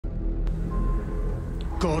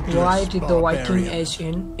Why did the Viking Age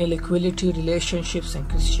end? Inequality, relationships and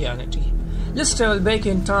Christianity. Let's travel back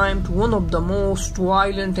in time to one of the most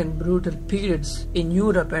violent and brutal periods in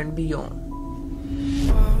Europe and beyond.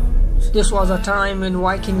 This was a time when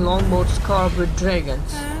Viking longboats carved with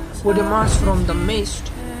dragons would emerge from the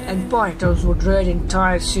mist, and fighters would raid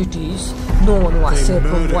entire cities. No one was safe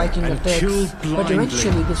from Viking attacks, but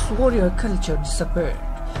eventually this warrior culture disappeared.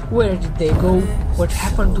 Where did they go? What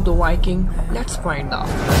happened to the Viking? Let's find out.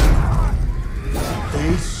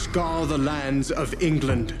 They scour the lands of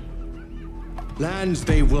England. Lands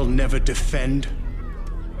they will never defend,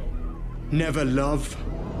 never love.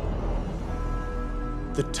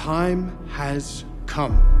 The time has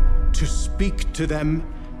come to speak to them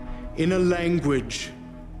in a language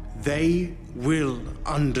they will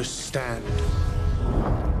understand.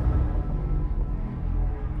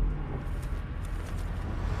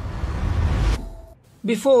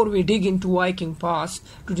 Before we dig into Viking past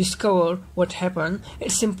to discover what happened,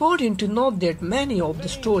 it's important to note that many of the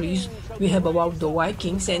stories we have about the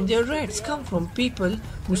Vikings and their raids come from people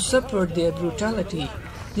who suffered their brutality.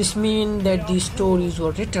 This means that these stories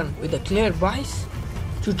were written with a clear bias.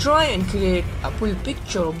 To try and create a full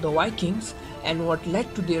picture of the Vikings and what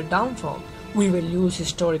led to their downfall, we will use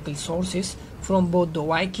historical sources from both the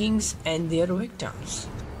Vikings and their victims,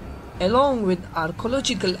 along with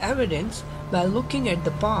archaeological evidence. By looking at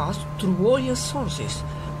the past through various sources,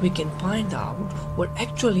 we can find out what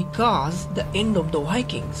actually caused the end of the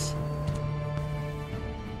Vikings.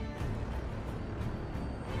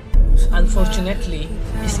 Unfortunately,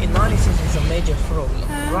 this analysis is a major problem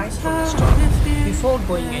right from the start. Before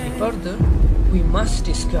going any further, we must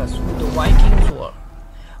discuss who the Vikings were.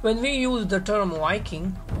 When we use the term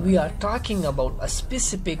Viking, we are talking about a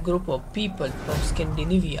specific group of people from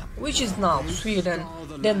Scandinavia, which is now Sweden,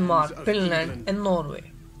 Denmark, Finland and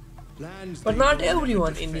Norway. But not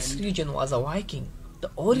everyone in this region was a Viking. The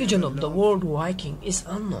origin of the word Viking is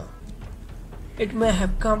unknown. It may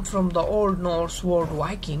have come from the Old Norse word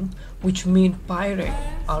Viking, which means pirate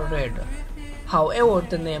or raider. However,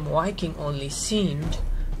 the name Viking only seemed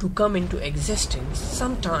to come into existence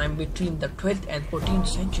sometime between the 12th and 14th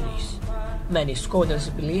centuries. Many scholars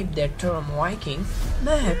believe that term Viking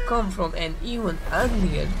may have come from an even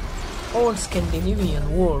earlier Old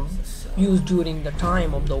Scandinavian word used during the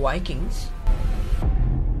time of the Vikings.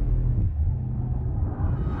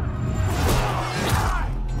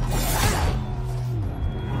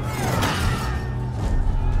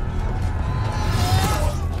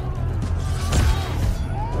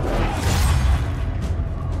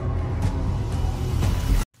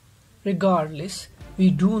 Regardless, we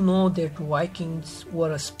do know that Vikings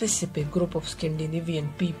were a specific group of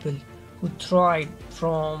Scandinavian people who thrived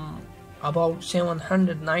from about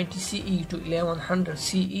 790 CE to 1100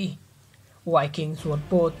 CE. Vikings were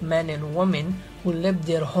both men and women who left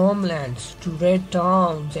their homelands to raid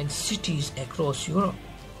towns and cities across Europe.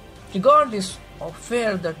 Regardless of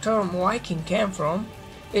where the term Viking came from,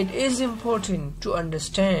 it is important to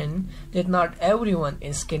understand that not everyone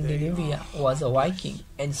in Scandinavia was a Viking.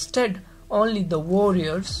 Instead, only the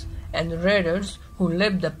warriors and raiders who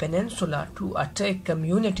left the peninsula to attack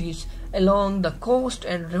communities along the coast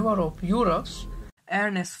and river of Europe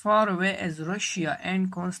and as far away as Russia and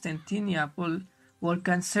Constantinople were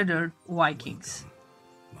considered Vikings.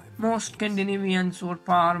 Most Scandinavians were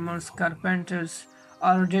farmers, carpenters,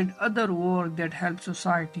 or did other work that helped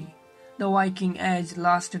society. The Viking Age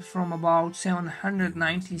lasted from about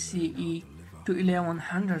 790 CE to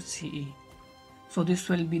 1100 CE. So this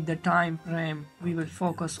will be the time frame we will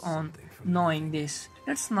focus on. Knowing this,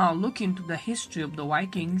 let's now look into the history of the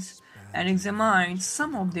Vikings and examine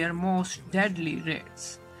some of their most deadly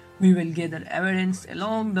raids. We will gather evidence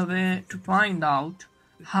along the way to find out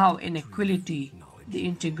how inequality, the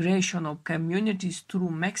integration of communities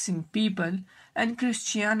through mixing people, and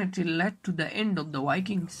Christianity led to the end of the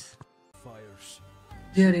Vikings.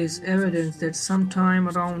 There is evidence that sometime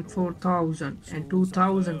around 4000 and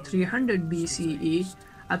 2300 BCE,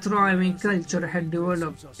 a thriving culture had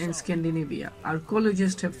developed in Scandinavia.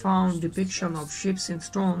 Archaeologists have found depictions of ships in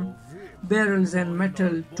stone, barrels and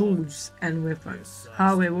metal tools and weapons.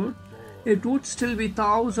 However, it would still be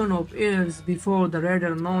thousands of years before the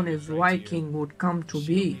raider known as Viking would come to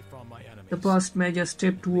be. The first major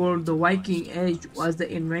step toward the Viking Age was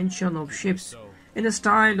the invention of ships in the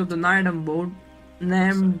style of the Nydam boat,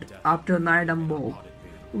 named after Nydam,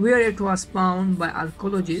 where it was found by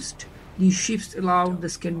archaeologists. These ships allowed the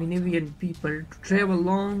Scandinavian people to travel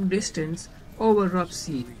long distance over rough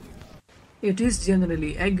sea. It is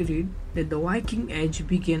generally agreed that the Viking Age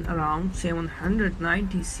began around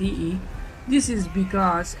 790 CE This is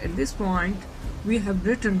because at this point we have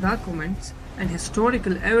written documents and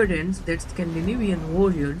historical evidence that Scandinavian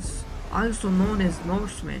warriors, also known as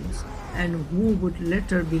Norsemen and who would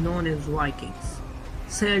later be known as Vikings,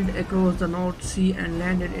 sailed across the North Sea and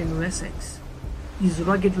landed in Wessex. These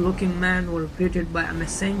rugged-looking men were greeted by a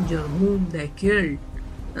messenger whom they killed.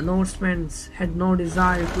 The Norsemen had no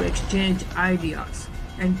desire to exchange ideas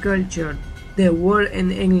and culture. They were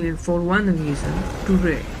in England for one reason: to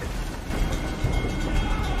raid.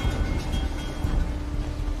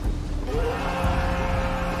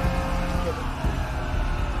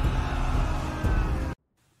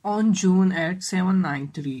 On June 8,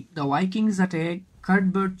 793, the Vikings attacked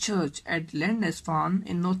Cuthbert Church at Lindisfarne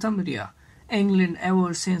in Northumbria, England.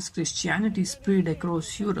 Ever since Christianity spread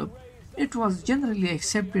across Europe, it was generally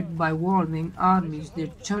accepted by warring armies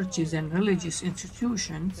that churches and religious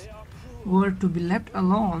institutions were to be left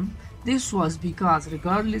alone. This was because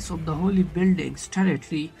regardless of the holy building's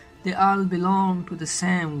territory, they all belonged to the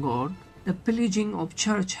same God. The pillaging of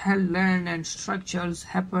church-held land and structures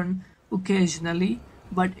happened occasionally,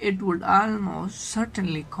 but it would almost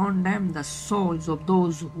certainly condemn the souls of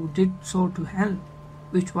those who did so to hell,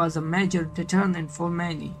 which was a major deterrent for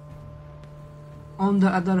many. On the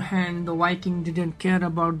other hand, the Vikings didn't care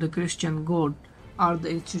about the Christian God or the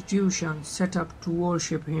institutions set up to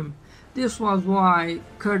worship him. This was why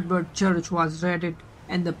Cuthbert Church was raided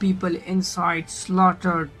and the people inside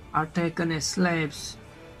slaughtered or taken as slaves.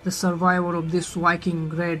 The survivor of this Viking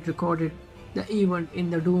raid recorded the event in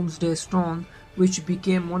the Doomsday Stone, which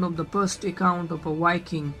became one of the first accounts of a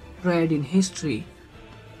Viking raid in history.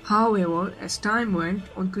 However, as time went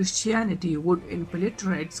on, Christianity would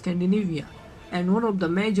infiltrate Scandinavia, and one of the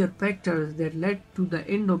major factors that led to the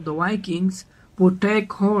end of the Vikings would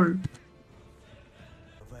take hold.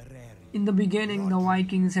 In the beginning, the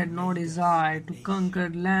Vikings had no desire to conquer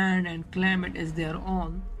land and claim it as their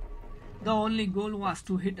own. The only goal was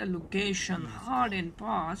to hit a location hard and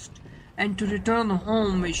fast, and to return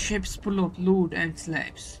home with ships full of loot and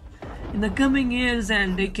slaves. In the coming years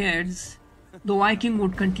and decades, the Viking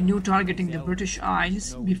would continue targeting the British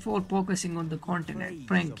Isles before focusing on the continent.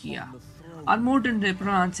 Francia, or modern-day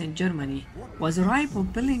France and Germany, was ripe for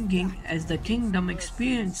pillaging as the kingdom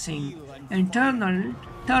experiencing internal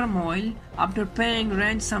turmoil after paying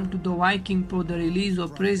ransom to the Viking for the release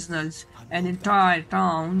of prisoners and entire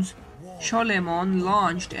towns. Charlemagne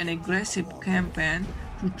launched an aggressive campaign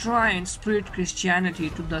to try and spread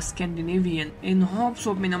Christianity to the Scandinavian in hopes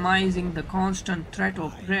of minimizing the constant threat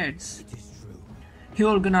of raids. He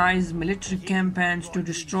organized military campaigns to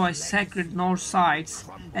destroy sacred Norse sites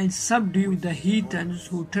and subdue the heathens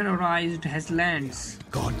who terrorized his lands.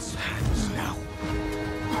 God's hands now.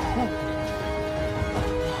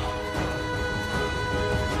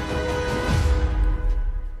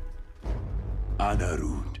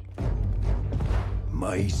 Anarud,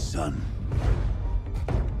 my son.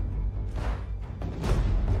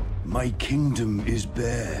 My kingdom is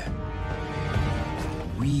bare.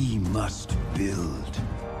 We must build.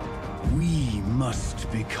 We must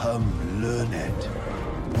become learned.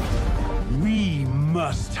 We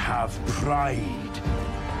must have pride.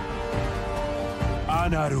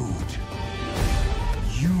 Anarud,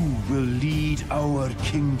 you will lead our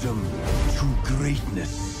kingdom to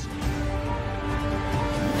greatness.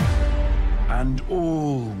 And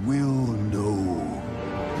all will know.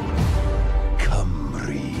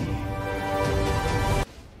 Cymru.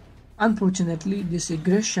 Unfortunately, this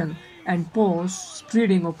aggression and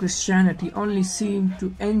post-spreading of Christianity only seemed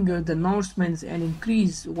to anger the Norsemen and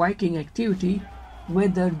increase Viking activity.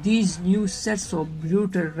 Whether these new sets of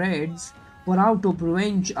brutal raids were out of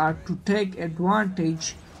revenge or to take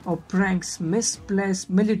advantage of Frank's misplaced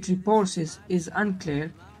military forces is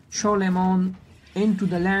unclear. Charlemagne into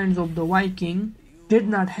the lands of the Viking did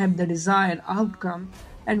not have the desired outcome,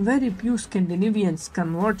 and very few Scandinavians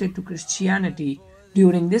converted to Christianity.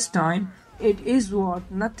 During this time, it is worth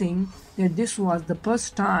noting that this was the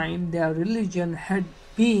first time their religion had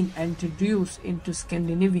been introduced into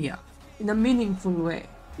Scandinavia in a meaningful way.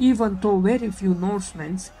 Even though very few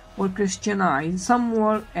Norsemen were Christianized, some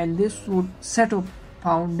were, and this would set up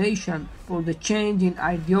foundation for the change in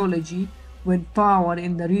ideology when power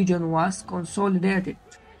in the region was consolidated.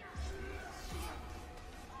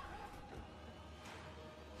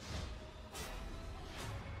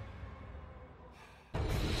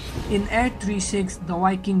 In 836, the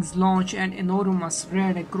Vikings launched an enormous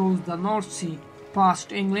raid across the North Sea,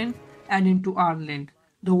 past England and into Ireland.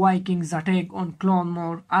 The Vikings' attack on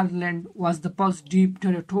Clonmore, Ireland, was the first deep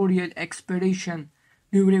territorial expedition,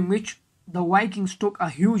 during which the Vikings took a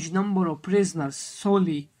huge number of prisoners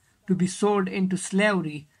solely to be sold into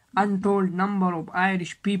slavery Untold number of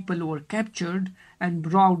Irish people were captured and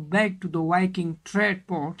brought back to the Viking trade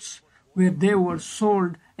ports, where they were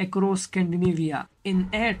sold across Scandinavia. In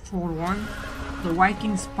 841, the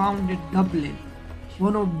Vikings founded Dublin,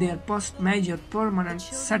 one of their first major permanent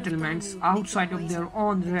settlements outside of their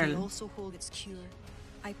own realm. Also hold its cure.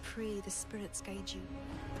 I pray the spirits guide you.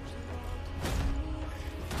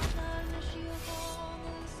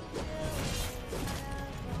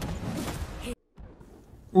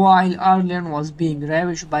 While Ireland was being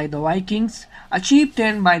ravaged by the Vikings, a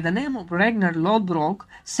chieftain by the name of Ragnar Lodbrok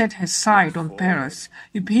set his sight on Paris.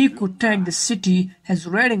 If he could take the city, his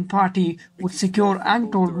raiding party would secure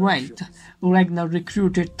untold wealth. Ragnar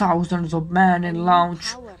recruited thousands of men and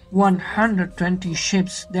launched 120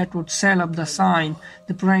 ships that would sail up the Seine.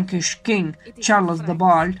 The Frankish king, Charles the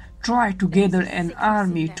Bald, tried to gather an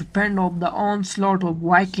army to fend off the onslaught of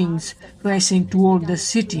Vikings racing toward the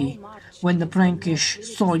city. When the Frankish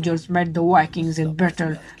soldiers met the Vikings in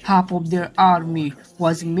battle, half of their army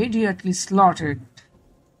was immediately slaughtered,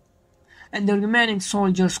 and the remaining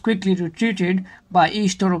soldiers quickly retreated. By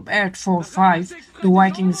Easter of 845, the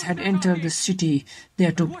Vikings had entered the city.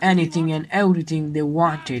 They took anything and everything they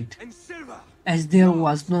wanted. As there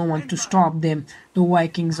was no one to stop them, the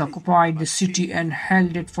Vikings occupied the city and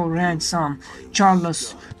held it for ransom.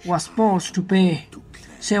 Charles was forced to pay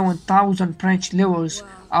 7,000 French livres,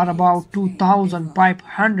 or about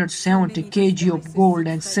 2,570 kg of gold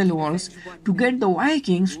and silvers, to get the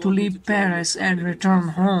Vikings to leave Paris and return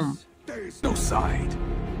home. There is no side.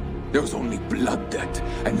 There's only blood debt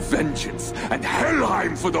and vengeance and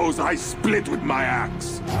Helheim for those I split with my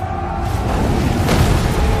axe.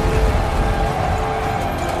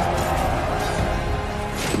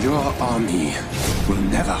 Your army will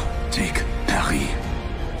never take Paris,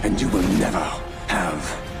 and you will never have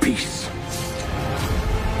peace.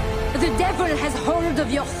 The devil has hold of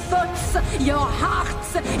your thoughts, your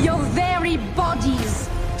hearts, your very bodies.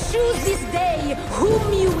 Choose this day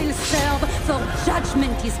whom you will serve, for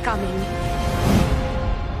judgment is coming.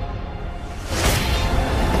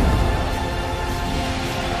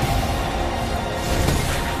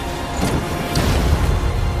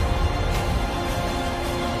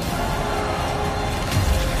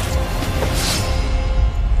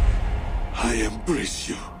 I embrace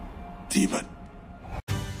you, demon.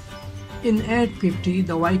 In 850,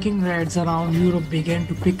 the Viking raids around Europe began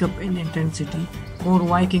to pick up in intensity. More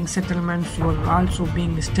Viking settlements were also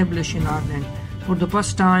being established in Ireland. For the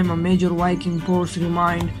first time, a major Viking force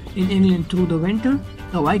remained in England through the winter.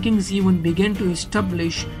 The Vikings even began to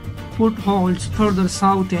establish footholds further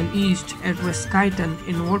south and east at Westkirchen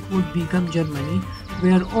in what would become Germany,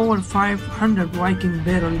 where over 500 Viking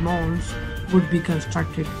burial mounds would be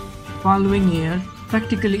constructed. Following year,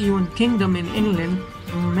 practically even kingdom in England,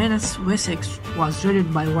 Wessex was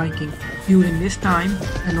raided by Vikings. During this time,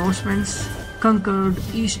 the Norsemen conquered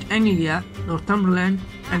East Anglia, Northumberland,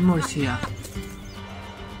 and Mercia.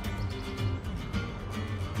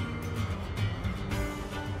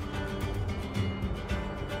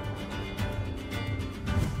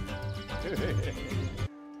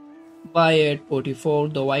 By 844,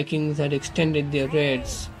 the Vikings had extended their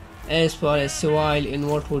raids as far as Seville in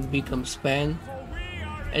what would become Spain.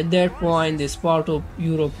 At that point, this part of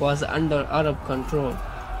Europe was under Arab control.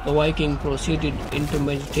 The Vikings proceeded into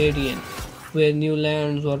Mediterranean, where new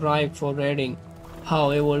lands were ripe for raiding,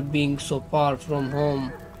 however being so far from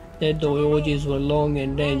home that the voyages were long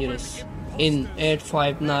and dangerous. In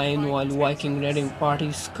 859, while Viking raiding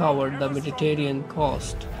parties scoured the Mediterranean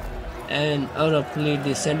coast, an Arab fleet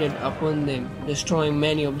descended upon them, destroying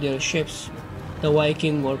many of their ships. The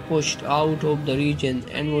Vikings were pushed out of the region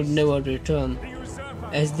and would never return,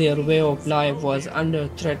 as their way of life was under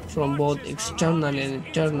threat from both external and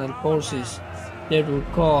internal forces that would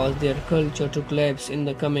cause their culture to collapse in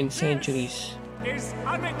the coming centuries. Is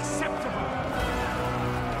unacceptable.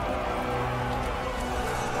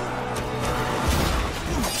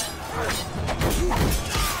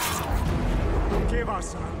 Give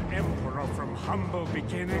us an emperor from humble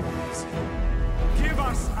beginnings. Give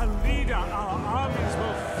us a leader our armies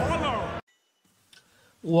will follow.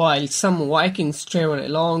 While some Vikings traveled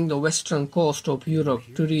along the western coast of Europe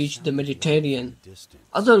to reach the Mediterranean,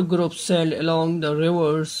 other groups sailed along the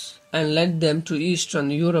rivers and led them to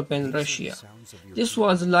Eastern Europe and Russia. This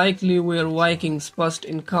was likely where Vikings first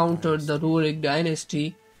encountered the Rurik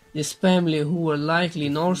dynasty. This family, who were likely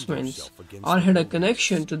Norsemen or had a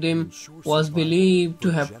connection to them, was believed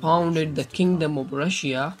to have founded the Kingdom of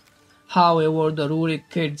Russia. However, the Rurik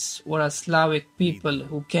kids were a Slavic people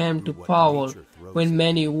who came to power when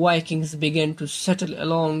many Vikings began to settle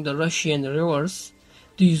along the Russian rivers.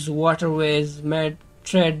 These waterways made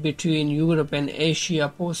trade between Europe and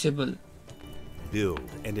Asia possible. Build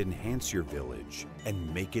and enhance your village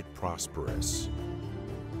and make it prosperous.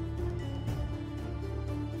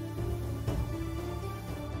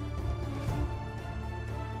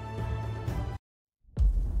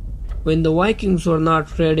 When the Vikings were not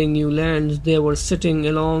trading new lands, they were sitting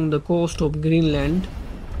along the coast of Greenland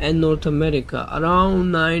and North America.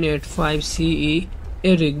 Around 985 CE,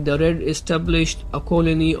 Eric the Red established a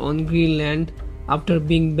colony on Greenland after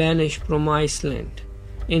being banished from Iceland.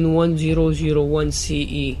 In 1001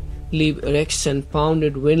 CE, Leif Erikson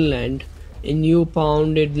founded Vinland, a new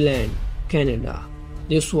founded land, Canada.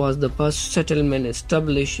 This was the first settlement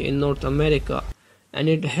established in North America, and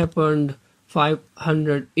it happened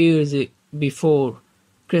 500 years before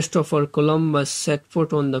Christopher Columbus set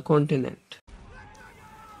foot on the continent.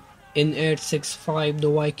 In 865, the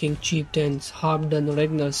Viking chieftains Halfdan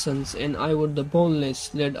Ragnarssons and Ivar the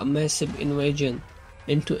Boneless led a massive invasion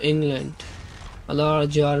into England. A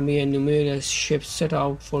large army and numerous ships set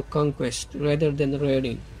out for conquest rather than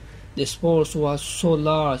raiding. This force was so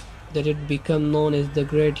large that it became known as the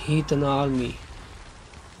Great Heathen Army.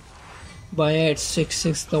 By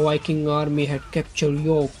 866, the Viking army had captured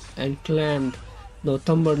York and claimed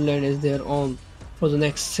Northumberland as their own. For the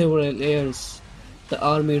next several years, the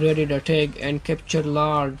army raided, attacked, and captured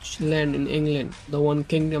large land in England. The one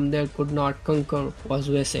kingdom they could not conquer was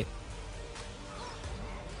Wessex.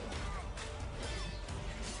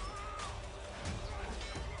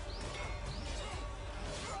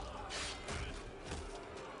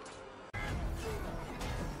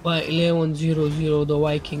 By 1100, the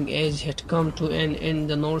Viking Age had come to an end.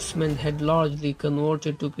 The Norsemen had largely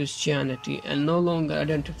converted to Christianity and no longer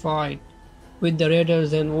identified with the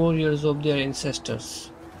raiders and warriors of their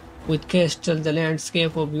ancestors. With castles, the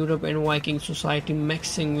landscape of Europe and Viking society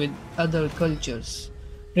mixing with other cultures,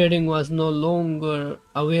 raiding was no longer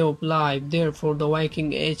a way of life. Therefore, the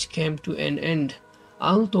Viking Age came to an end.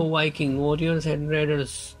 Although Viking warriors and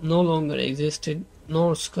raiders no longer existed,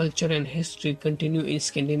 Norse culture and history continued in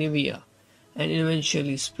Scandinavia and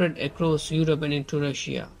eventually spread across Europe and into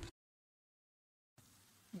Russia.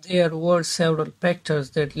 There were several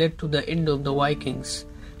factors that led to the end of the Vikings.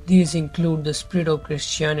 These include the spread of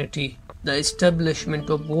Christianity, the establishment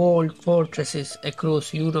of walled fortresses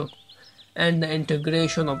across Europe, and the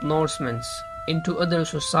integration of Norsemen into other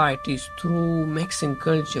societies through mixing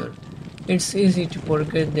culture. It's easy to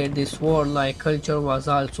forget that this warlike culture was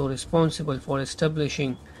also responsible for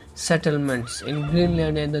establishing settlements in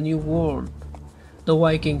Greenland and the New World. The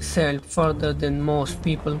Vikings sailed further than most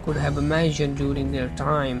people could have imagined during their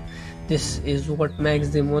time. This is what makes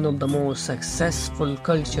them one of the most successful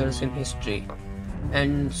cultures in history.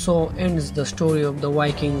 And so ends the story of the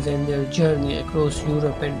Vikings and their journey across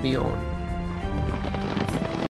Europe and beyond.